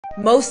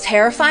Most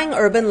terrifying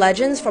urban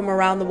legends from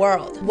around the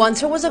world.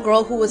 Once there was a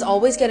girl who was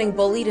always getting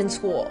bullied in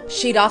school.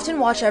 She'd often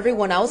watch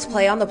everyone else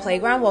play on the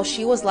playground while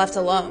she was left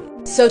alone.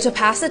 So to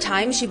pass the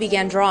time, she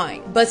began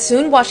drawing. But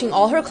soon watching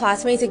all her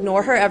classmates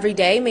ignore her every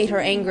day made her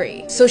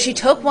angry. So she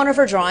took one of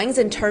her drawings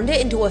and turned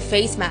it into a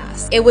face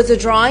mask. It was a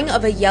drawing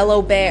of a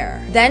yellow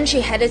bear. Then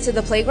she headed to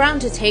the playground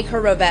to take her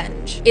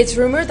revenge. It's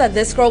rumored that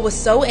this girl was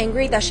so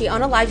angry that she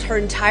unalived her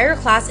entire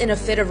class in a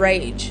fit of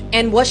rage.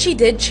 And what she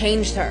did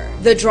changed her.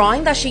 The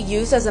drawing that she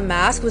used as a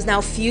mask was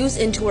now fused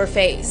into her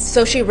face.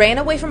 So she ran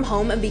away from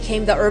home and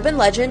became the urban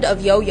legend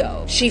of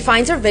Yo-Yo. She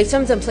finds her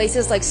victims in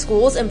places like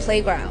schools and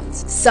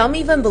playgrounds. Some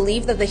even believe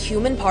that the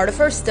human part of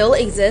her still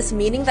exists,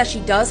 meaning that she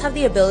does have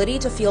the ability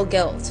to feel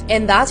guilt.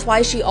 And that's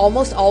why she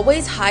almost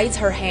always hides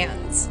her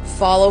hands.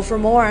 Follow for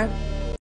more.